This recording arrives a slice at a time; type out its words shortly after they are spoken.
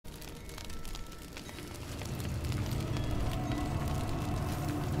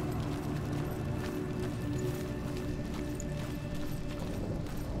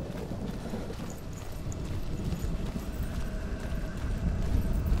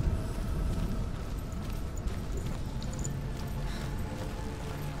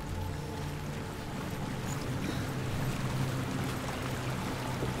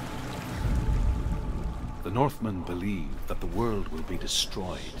The Northmen believe that the world will be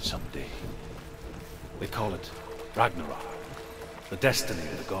destroyed someday. They call it Ragnarok, the destiny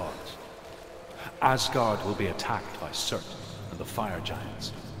of the gods. Asgard will be attacked by Surt and the fire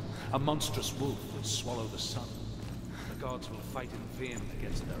giants. A monstrous wolf will swallow the sun. The gods will fight in vain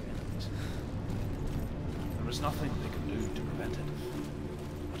against their enemies. There is nothing they can do to prevent it.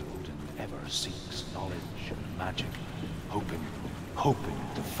 But Odin ever seeks knowledge and magic, hoping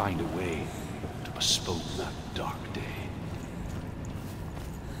to find a way to postpone that dark day.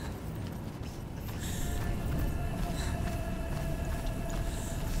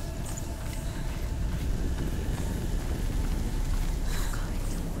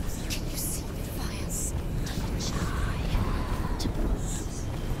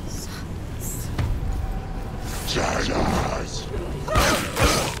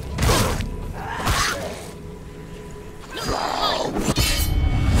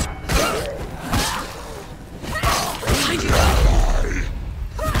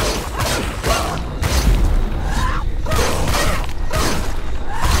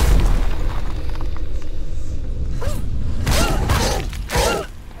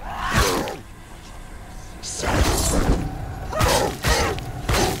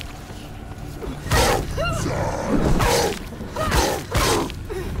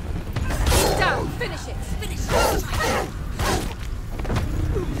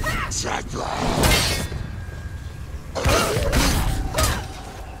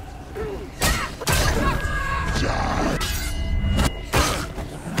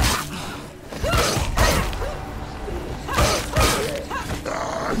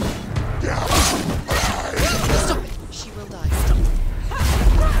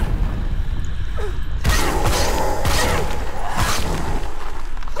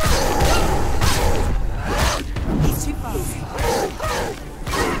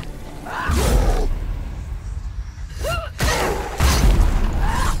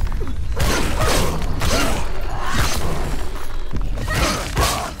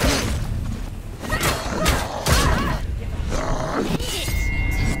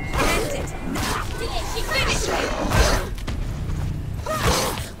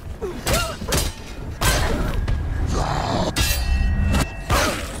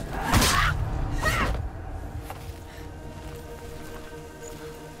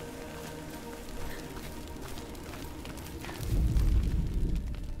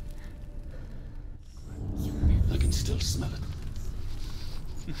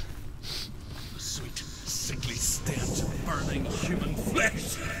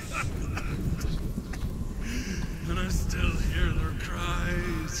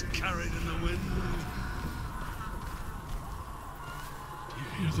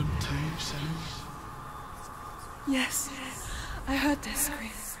 Yes, I heard their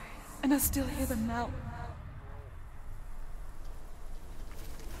screams, and I still hear them now.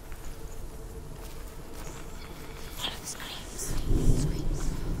 Follow the screams.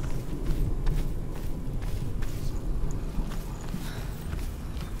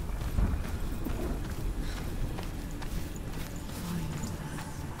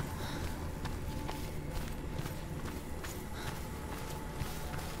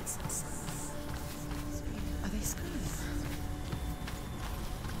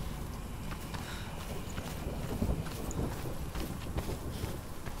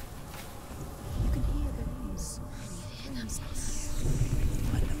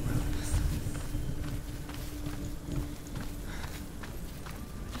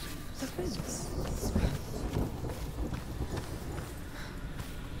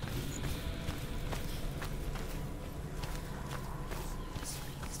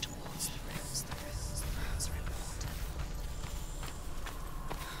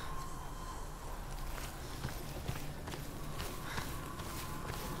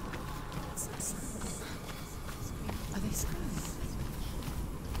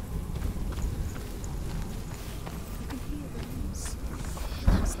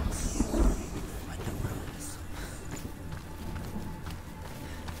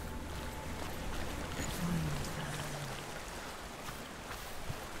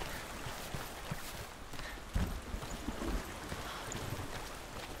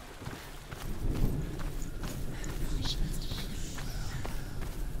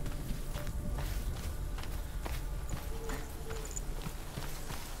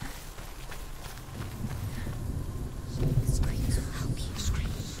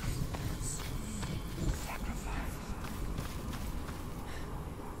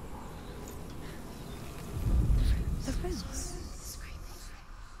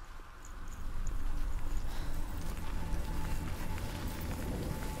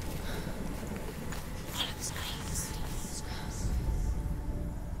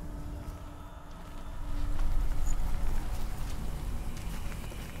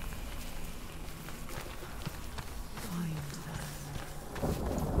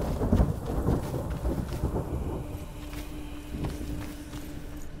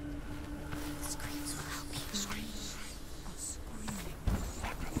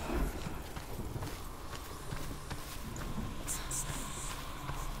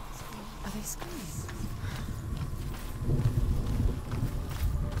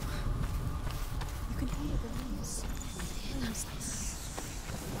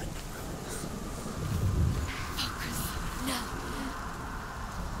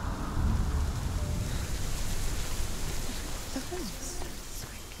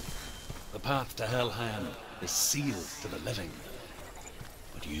 path to Helheim is sealed to the living.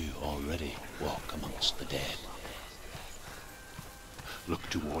 But you already walk amongst the dead. Look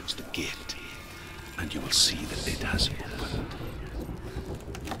towards the gate, and you will see that it has opened.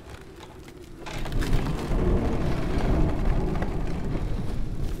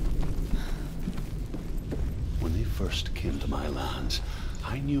 When they first came to my lands,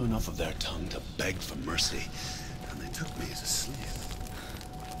 I knew enough of their tongue to beg for mercy, and they took me as a slave.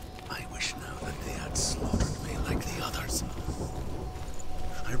 I wish now that they had slaughtered me like the others.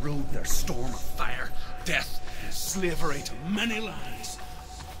 I rode their storm of fire, death, and slavery to many lands.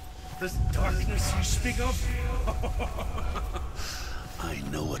 This darkness you speak of? I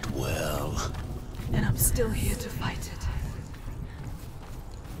know it well. And I'm still here to fight it.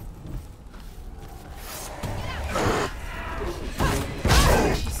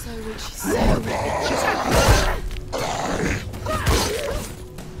 She's so rich, she's so rich.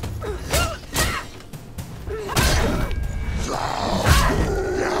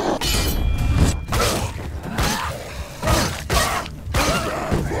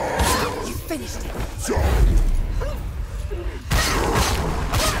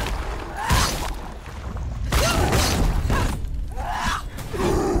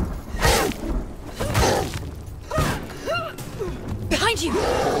 Behind you!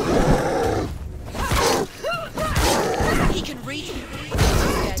 He can read you.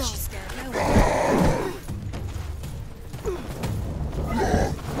 She's scared. No one.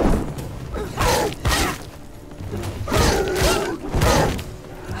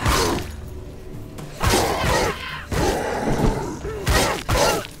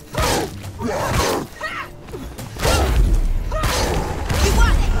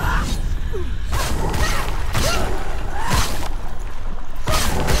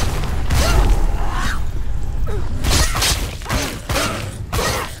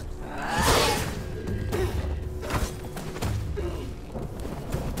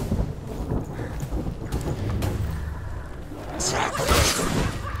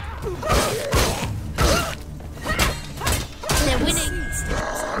 They're winning.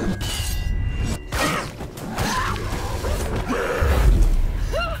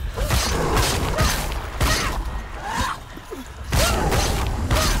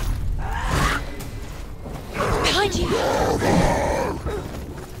 Behind you.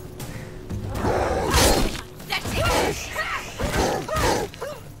 That's it.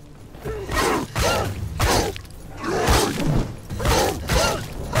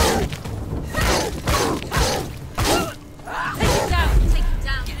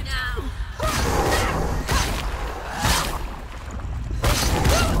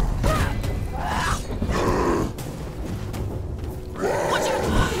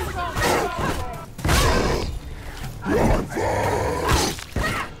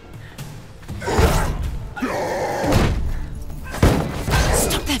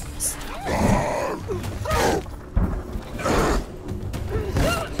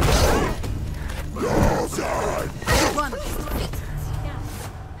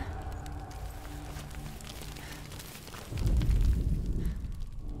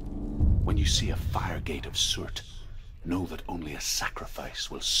 When you see a fire gate of soot, know that only a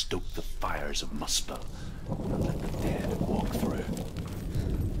sacrifice will stoke the fires of Muspel and let the dead walk through.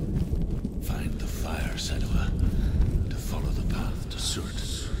 Find the fire, Senua, to follow the path to soot.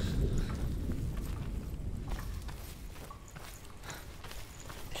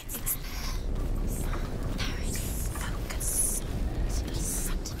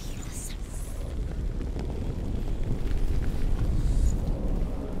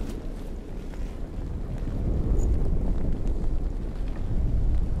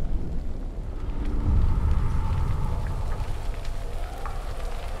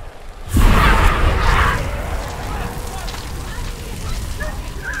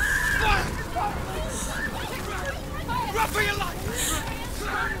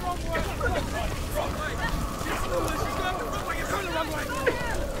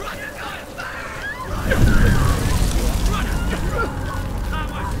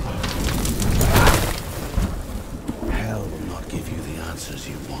 Hell will not give you the answers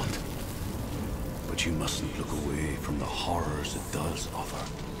you want. But you mustn't look away from the horrors it does offer.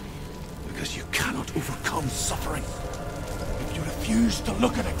 Because you cannot overcome suffering if you refuse to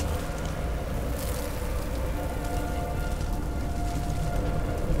look at it.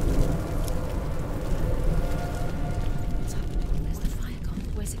 What's happening? Where's the fire gone?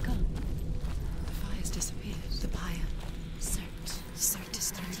 Where's it gone? The fire's disappeared. The pyre. Cert is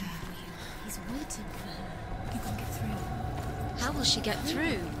through there. He's waiting for her. You can get through. How will she get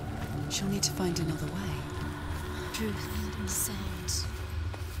through? She'll need to find another way. Truth, sound,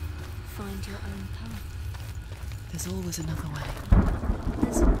 find your own path. There's always another way.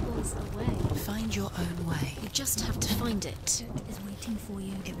 There's always a way. Find your own way. You just have to find it. It is waiting for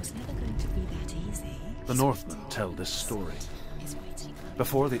you. It was never going to be that easy. The Northmen tell this story. It's waiting.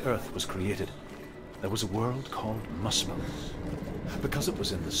 Before the earth was created, there was a world called Muspel. Because it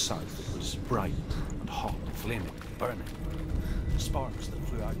was in the south, it was bright and hot, flaming, burning. Sparks that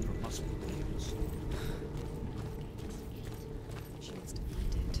flew out from Muspel. She needs to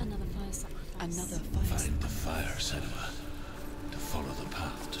find it. Another fire sacrifice. Another fire. Find the fire, Senua, to follow the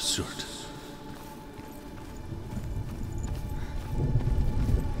path to Surt.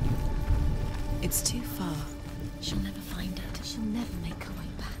 It's too far. She'll never find it. She'll never make her way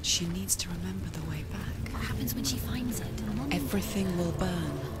back. She needs to remember the way back. What happens when she finds it? Everything will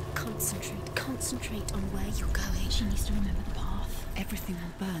burn. Concentrate on where you're going. She needs to remember the path. Everything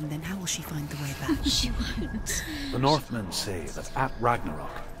will burn, then how will she find the way back? She won't. The Northmen say that at Ragnarok,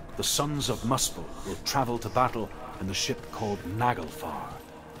 the sons of Muspel will travel to battle in the ship called Naglfar,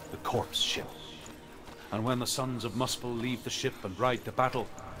 the corpse ship. And when the sons of Muspel leave the ship and ride to battle,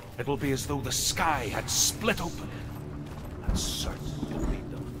 it will be as though the sky had split open, and Surt will lead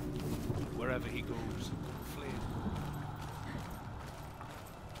them. Wherever he goes, flame.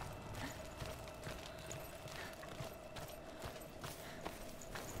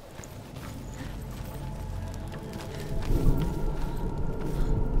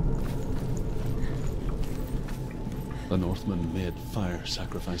 The Northmen made fire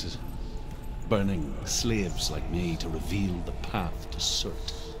sacrifices, burning slaves like me to reveal the path to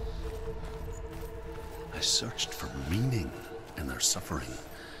Surt. I searched for meaning in their suffering,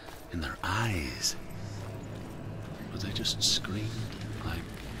 in their eyes, but they just screamed like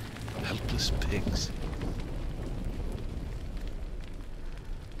helpless pigs.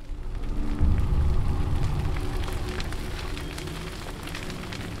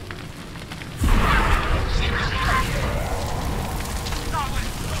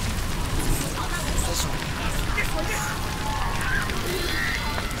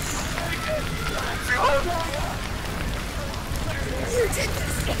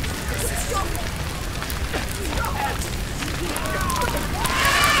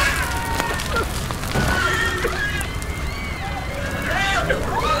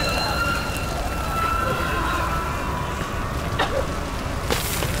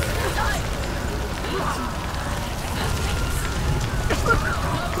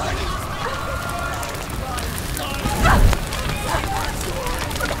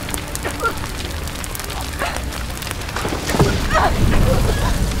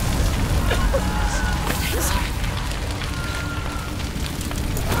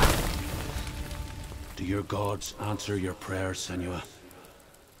 Do your gods answer your prayers, Senua?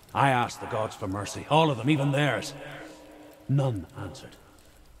 I asked the gods for mercy, all of them, even theirs. None answered.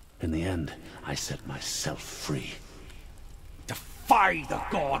 In the end, I set myself free. Defy the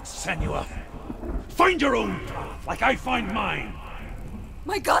gods, Senua! Find your own path, like I find mine!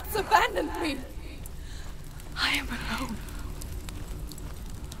 My gods abandoned me! I am alone.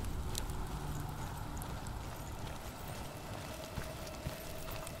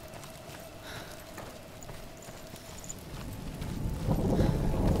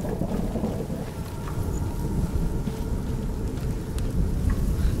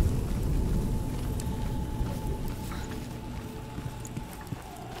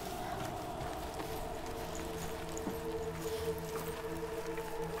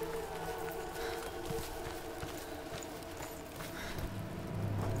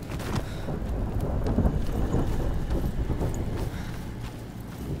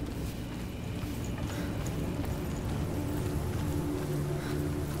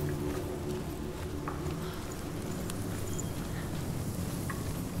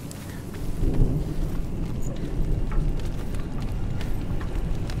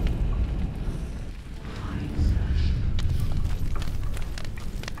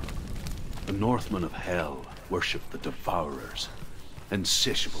 The Northmen of Hell worship the Devourers,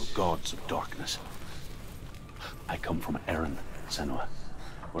 insatiable gods of darkness. I come from Erin, Senua,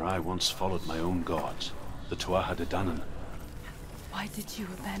 where I once followed my own gods, the Tuatha De Danann. Why did you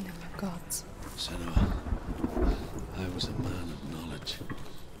abandon your gods? Senua, I was a man of knowledge,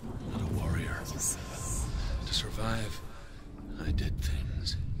 not a warrior. To survive, I did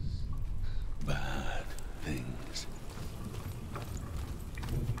things. Bad things.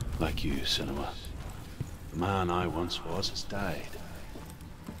 Like you, Senua. The man I once was has died.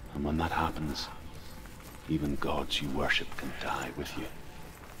 And when that happens, even gods you worship can die with you.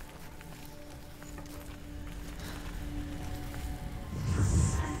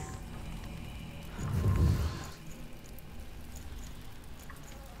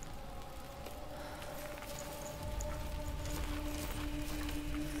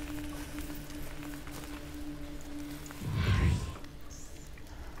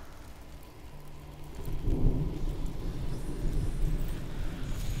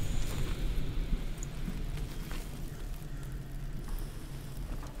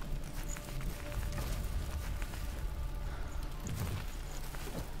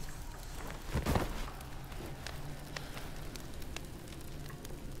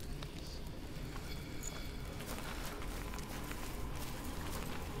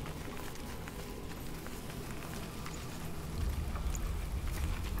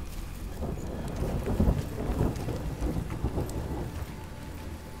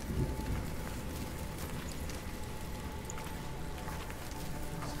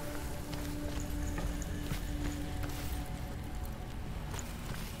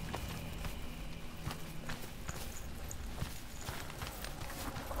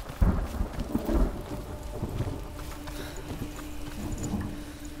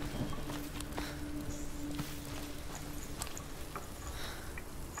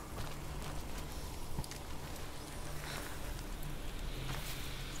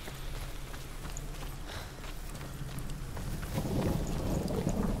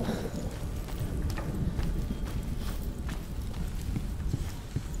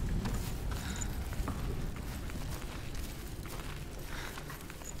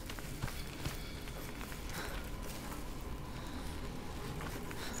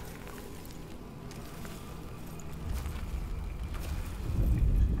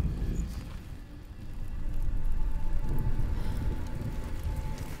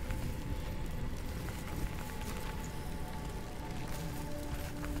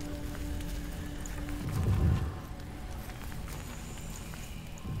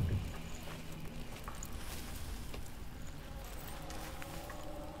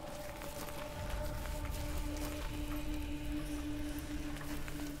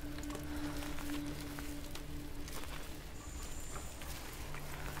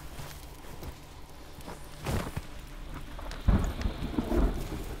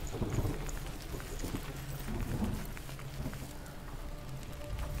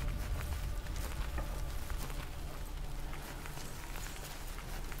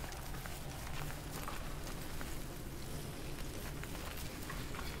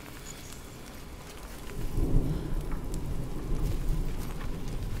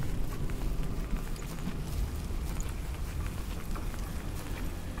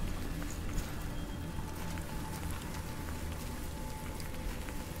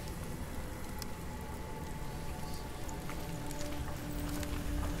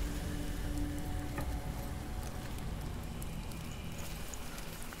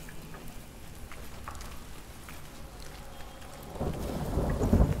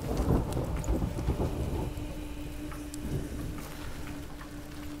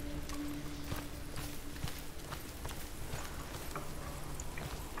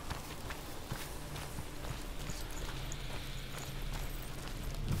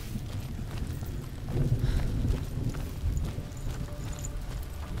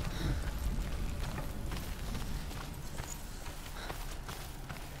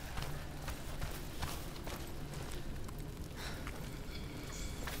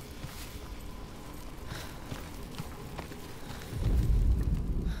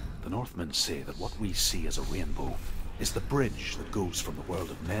 Northmen say that what we see as a rainbow is the bridge that goes from the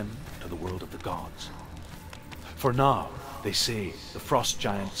world of men to the world of the gods. For now, they say the frost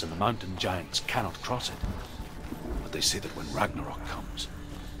giants and the mountain giants cannot cross it. But they say that when Ragnarok comes,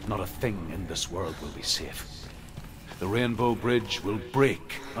 not a thing in this world will be safe. The Rainbow Bridge will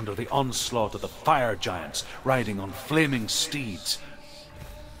break under the onslaught of the fire giants riding on flaming steeds.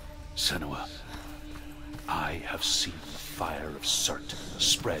 Senua, I have seen the fire of Surt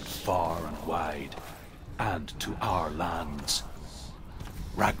spread far and wide, and to our lands.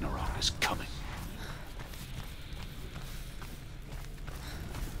 Ragnarok is coming.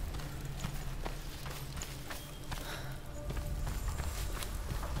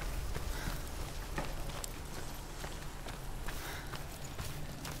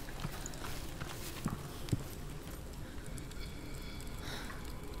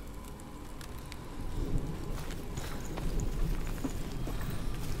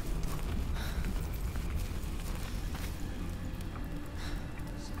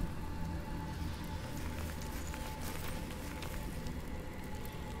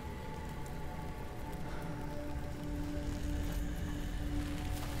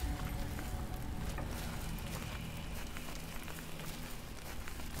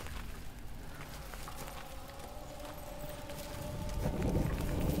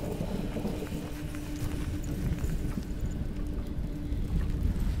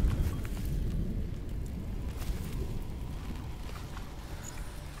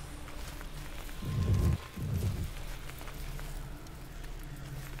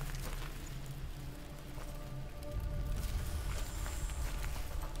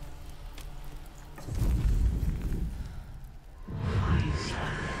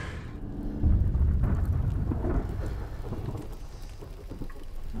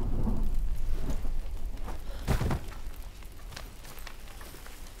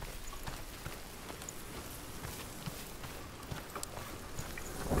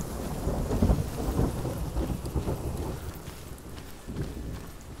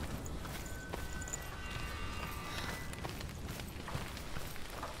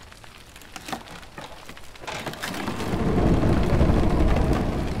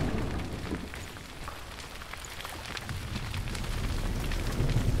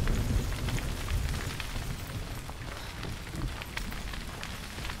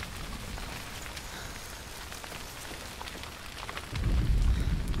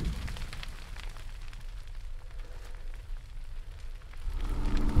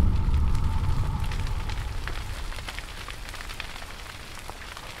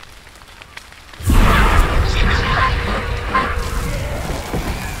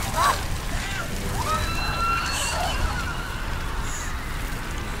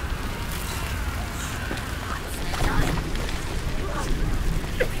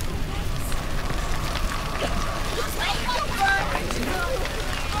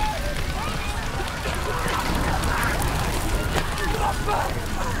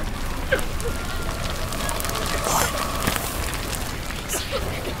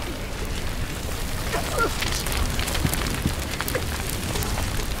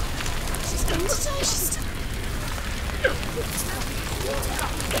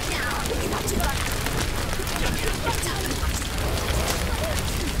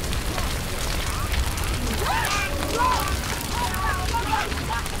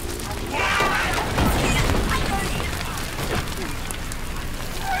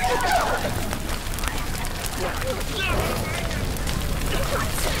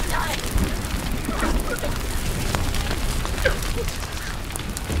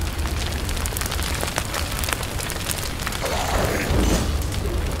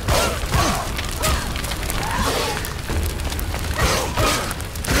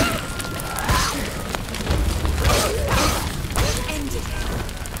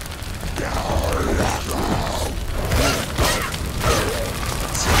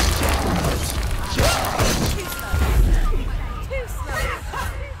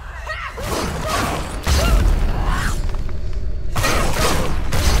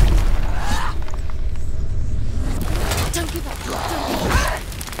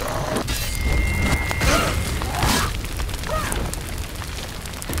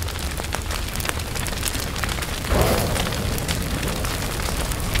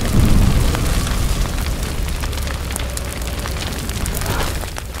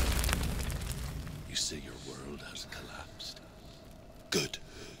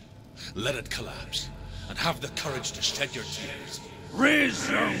 Let it collapse, and have the courage to shed your tears. Raise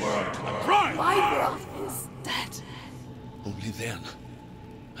your world to the prime! My world is dead. Only then,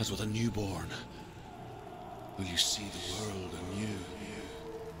 as with a newborn, will you see the world anew.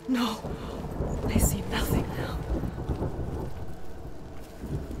 No, they see nothing now.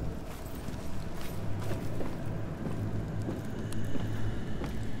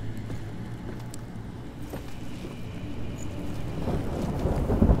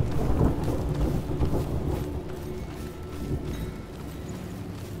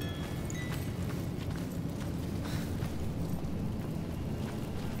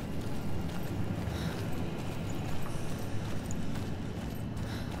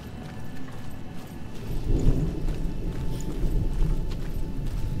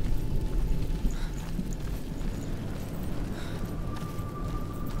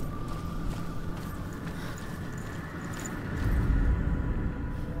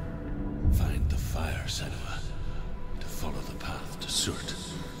 Find the fire, Senua, to follow the path to Surt.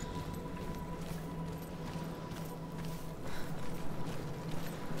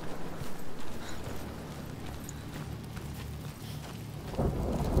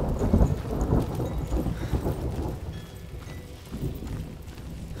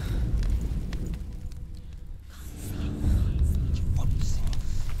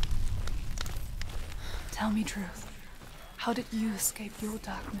 Tell me truth. How did you escape your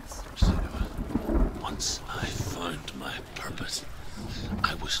darkness? Senua, once I found my purpose,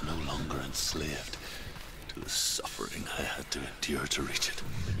 I was no longer enslaved to the suffering I had to endure to reach it.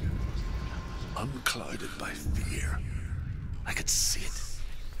 Unclouded by fear, I could see it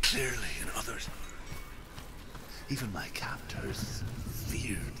clearly in others. Even my captors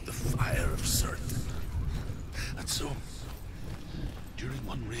feared the fire of Surt. And so, during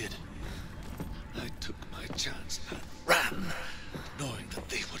one raid, I took my chance and ran, knowing that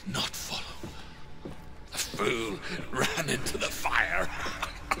they would not follow. The fool ran into the fire.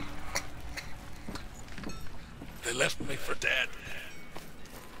 They left me for dead.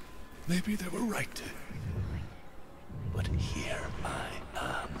 Maybe they were right to. But here I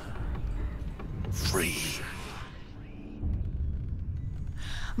am. Free.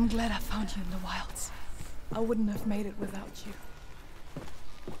 I'm glad I found you in the wilds. I wouldn't have made it without you.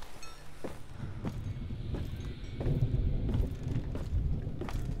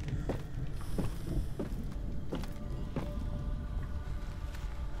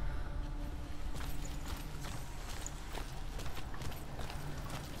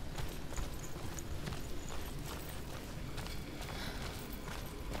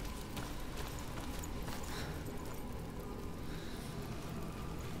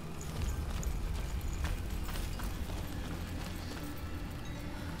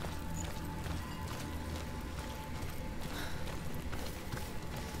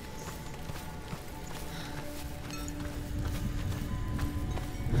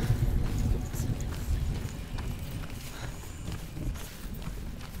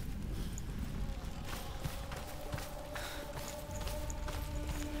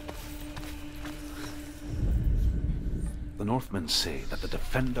 The Northmen say that the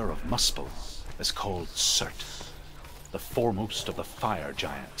defender of Muspel is called Surt, the foremost of the fire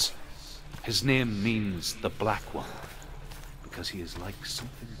giants. His name means the Black One, because he is like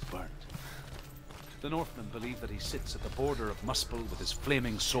something burnt. The Northmen believe that he sits at the border of Muspel with his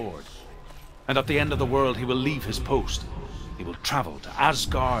flaming sword, and at the end of the world he will leave his post. He will travel to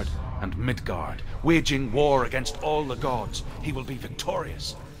Asgard and Midgard, waging war against all the gods. He will be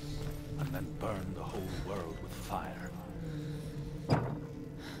victorious, and then burn the whole world with fire.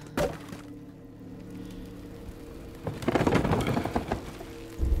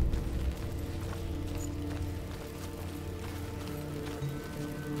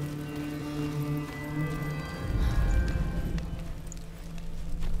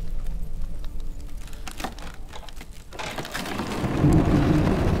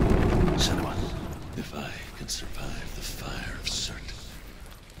 Senua, if I can survive the fire of Surt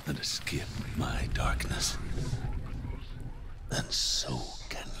and escape my darkness, then so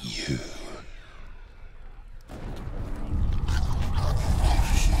can you.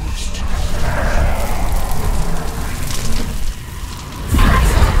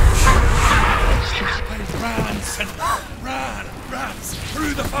 Run, Senua! Run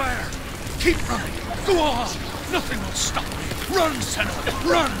through the fire! Keep running! Go on! Nothing will stop me! Run, Senua!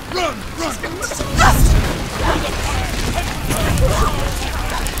 Run!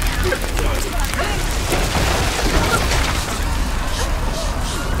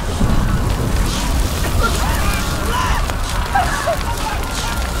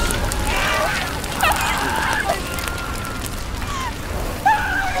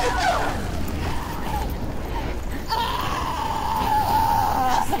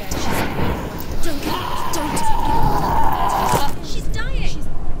 She's dying!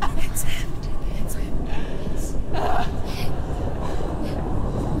 It's him.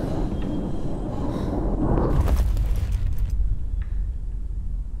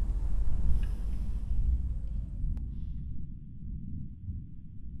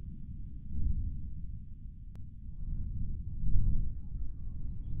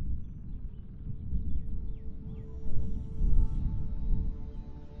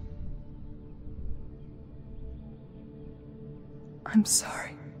 I'm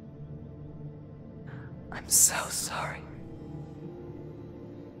sorry. I'm so sorry.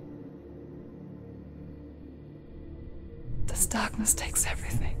 This darkness takes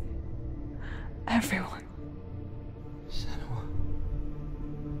everything. Everyone. Senua,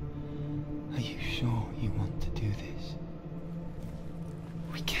 are you sure you want to do this?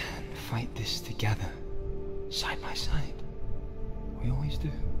 We can fight this together, side by side. We always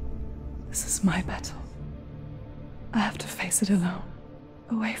do. This is my battle. I have to face it alone,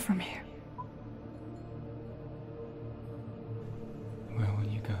 away from here. Where will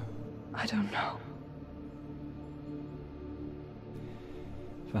you go? I don't know.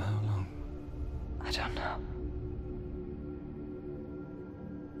 For how long? I don't know.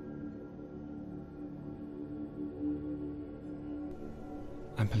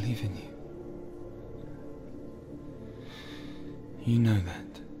 I believe in you. You know that.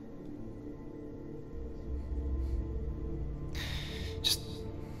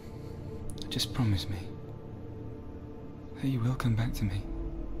 Just promise me that you will come back to me.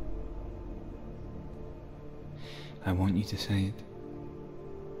 I want you to say it.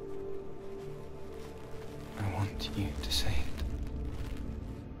 I want you to say it.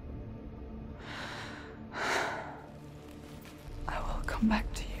 I will come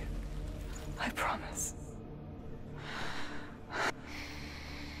back to you. I promise.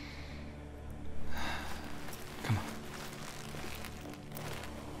 Come on.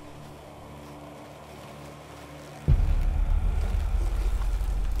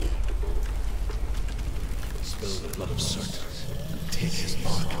 Spill the blood of Certus and take his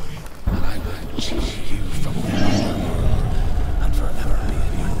mark, and I will choose you from the underworld and forever be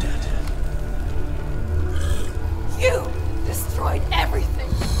in your debt. You destroyed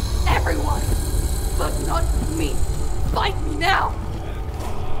everything, everyone, but not me. Fight me now.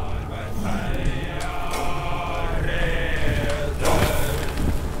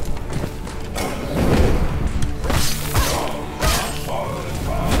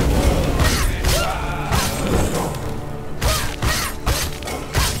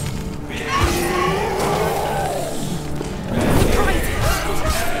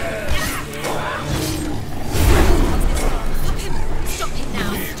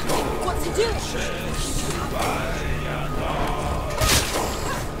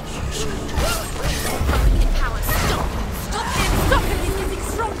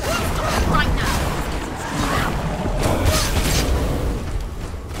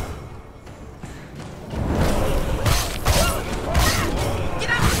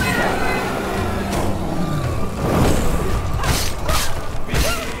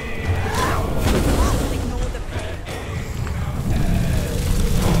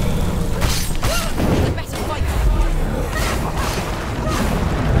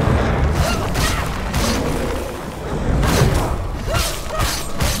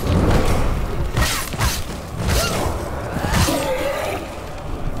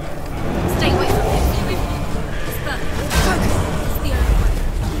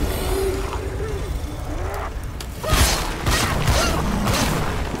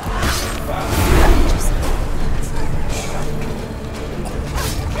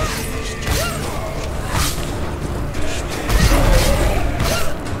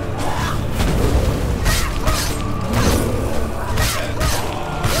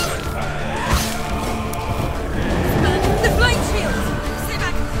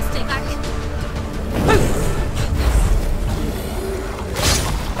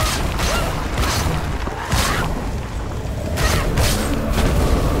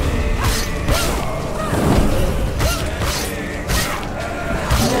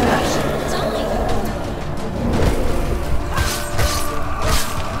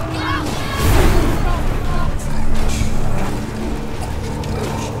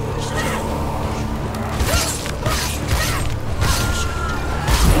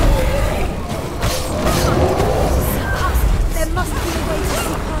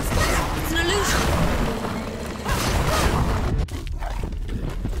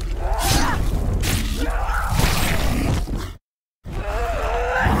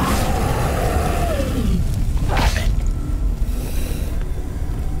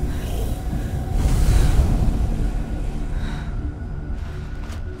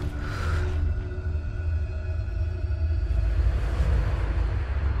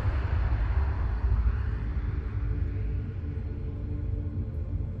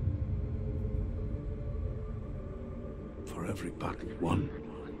 For every battle won,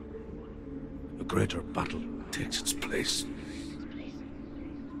 a greater battle takes its place.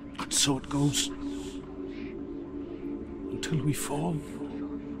 And so it goes. Until we fall.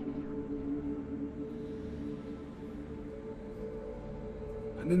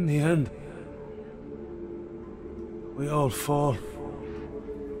 And in the end, we all fall.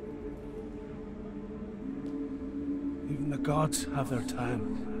 Even the gods have their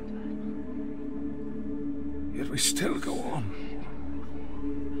time. Yet we still go on.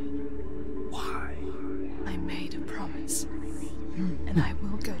 Why? I made a promise, and I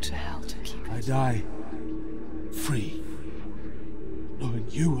will go to hell to keep it. I die free, knowing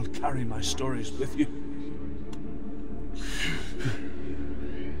you will carry my stories with you.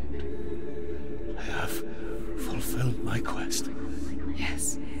 I have fulfilled my quest.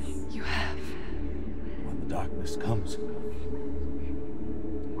 Yes, you have. When the darkness comes,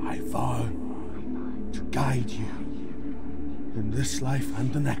 I vow to guide you in this life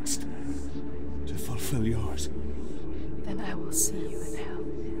and the next to fulfill yours. Then I will see you in hell.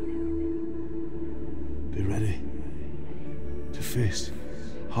 Be ready to face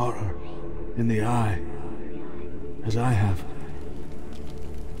horror in the eye, as I have.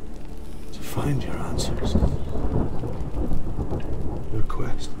 To find your answers. Your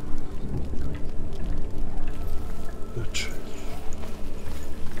quest. Your truth.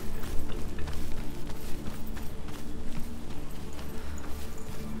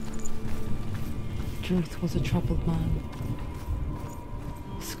 Truth was a troubled man.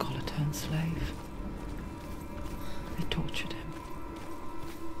 Scholar turned slave. They tortured him.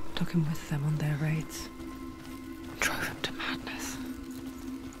 Took him with them on their raids. Drove him to madness.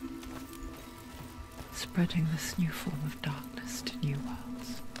 Spreading this new form of darkness to new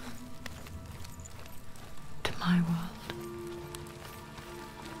worlds. To my world.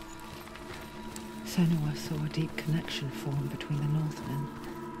 Senua saw a deep connection form between the Northmen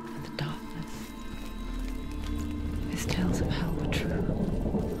and the darkness. His tales of hell were true.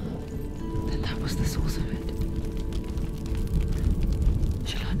 Then that was the source of it.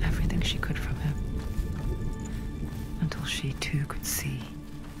 She learned everything she could from him. Until she too could see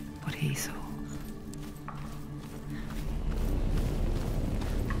what he saw.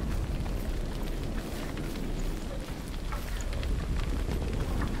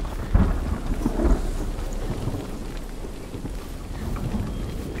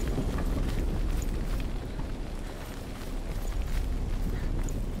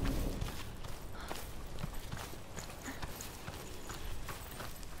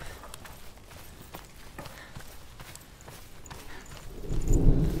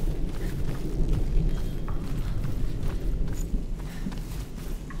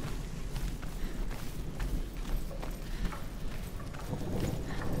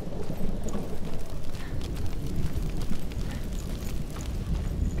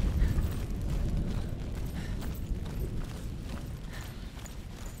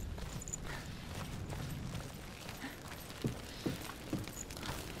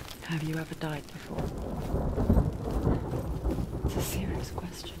 Have you ever died before? It's a serious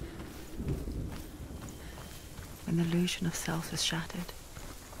question. When the illusion of self is shattered,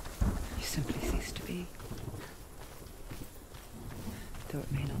 you simply cease to be. Though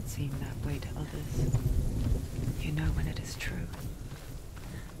it may not seem that way to others, you know when it is true.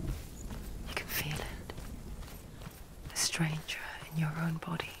 You can feel it. A stranger in your own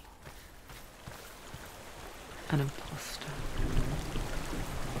body. An imposter.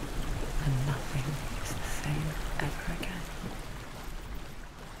 And nothing is the same ever again.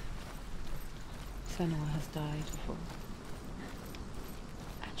 Senua has died before.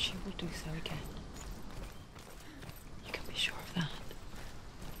 And she will do so again. You can be sure of that.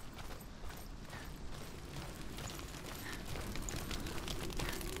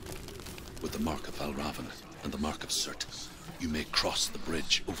 With the mark of Valravan and the mark of Surt, you may cross the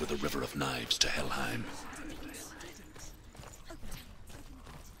bridge over the River of Knives to Helheim.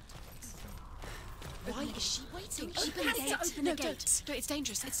 Why is she waiting? Open the gate. Open the gate. It's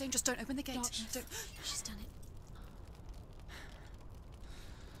dangerous. It's dangerous. Don't open the gate. Don't. She's done it.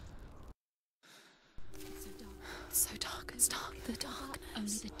 It's so dark. It's dark. The darkness.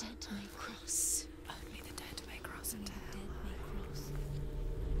 Only the dead may cross. Only the dead may cross into hell.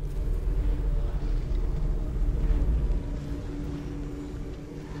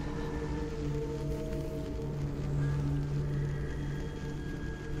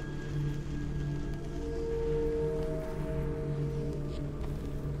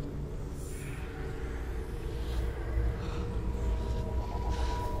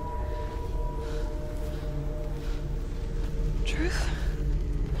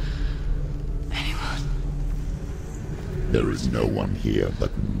 There is no one here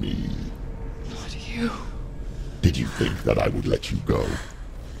but me. Not you. Did you think that I would let you go?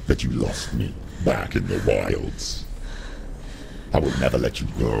 That you lost me back in the wilds? I will never let you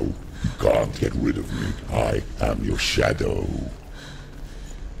go. You can't get rid of me. I am your shadow.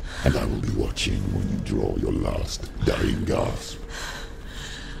 And I will be watching when you draw your last dying gasp.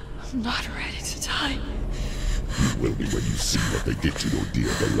 I'm not ready to die. You will be when you see what they did to your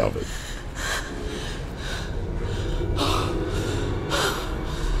dear beloved.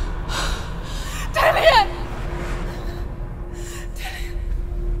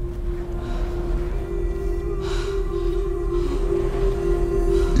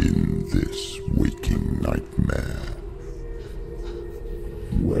 In this waking nightmare,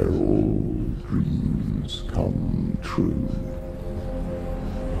 where all dreams come true,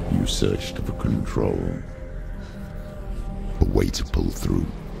 you searched for control, a way to pull through.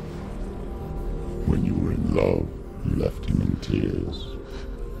 When you were in love, you left him in tears,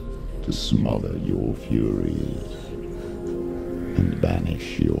 to smother your furies and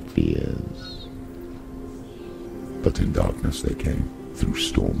banish your fears. But in darkness they came, through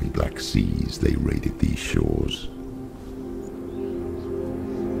stormy black seas they raided these shores.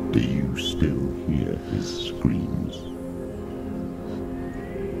 Do you still hear his screams?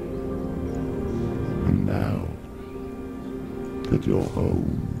 And now that you're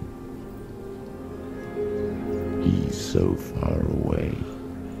home, he's so far away.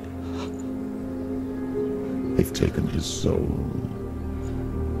 They've taken his soul.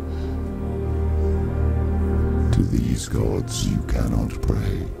 To these gods you cannot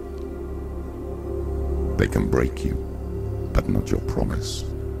pray. They can break you, but not your promise.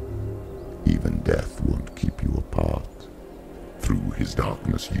 Even death won't keep you apart. Through his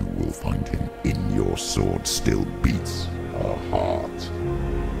darkness you will find him. In your sword still beats a heart.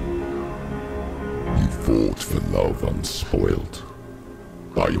 You fought for love unspoilt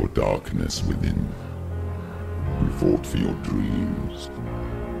by your darkness within. You fought for your dreams.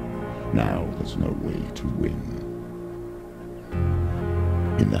 Now there's no way to win.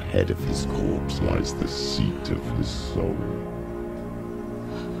 In the head of his corpse lies the seat of his soul.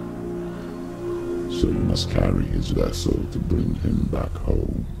 So you must carry his vessel to bring him back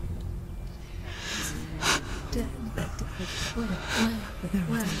home.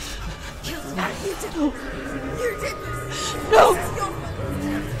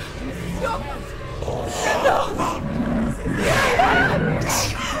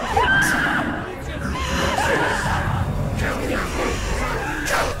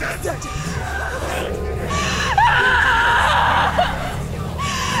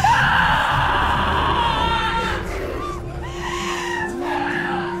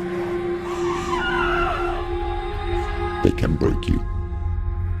 They can break you,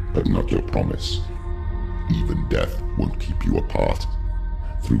 but not your promise. Even death won't keep you apart.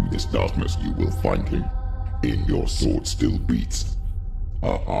 Through this darkness you will find him. In your sword still beats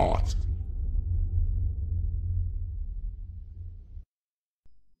a heart.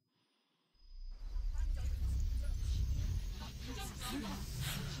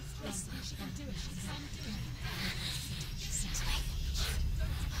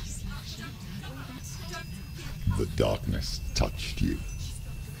 The darkness touched you.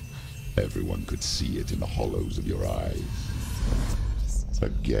 Everyone could see it in the hollows of your eyes. A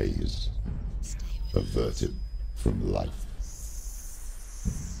gaze averted from life.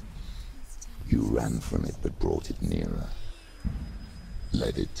 You ran from it but brought it nearer.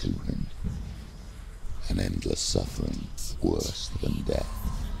 Led it to him. An endless suffering, worse than death.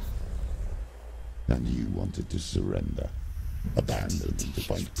 And you wanted to surrender, abandon and to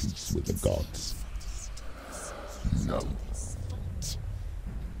find peace with the gods. No.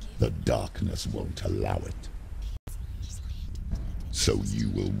 The darkness won't allow it. So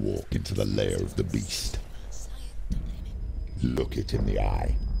you will walk into the lair of the beast. Look it in the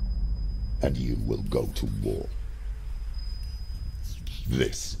eye, and you will go to war.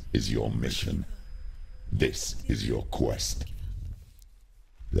 This is your mission. This is your quest.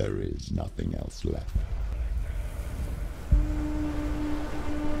 There is nothing else left.